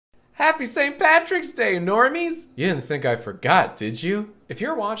Happy St. Patrick's Day, normies! You didn't think I forgot, did you? If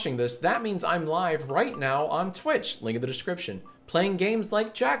you're watching this, that means I'm live right now on Twitch, link in the description, playing games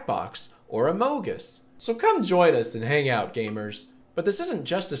like Jackbox or Amogus. So come join us and hang out, gamers. But this isn't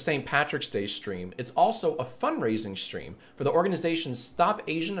just a St. Patrick's Day stream, it's also a fundraising stream for the organization Stop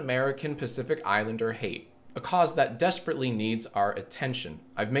Asian American Pacific Islander Hate, a cause that desperately needs our attention.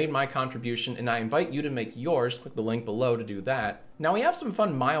 I've made my contribution and I invite you to make yours. Click the link below to do that. Now we have some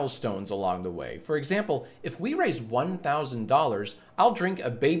fun milestones along the way. For example, if we raise $1,000, I'll drink a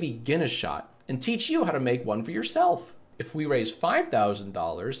baby Guinness shot and teach you how to make one for yourself. If we raise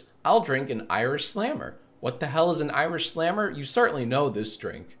 $5,000, I'll drink an Irish Slammer. What the hell is an Irish Slammer? You certainly know this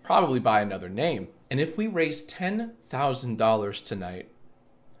drink, probably by another name. And if we raise $10,000 tonight,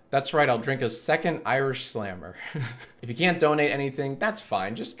 that's right, I'll drink a second Irish Slammer. If you can't donate anything, that's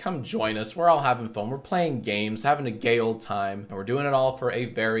fine. Just come join us. We're all having fun. We're playing games, having a gay old time, and we're doing it all for a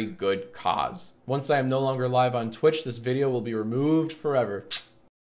very good cause. Once I am no longer live on Twitch, this video will be removed forever.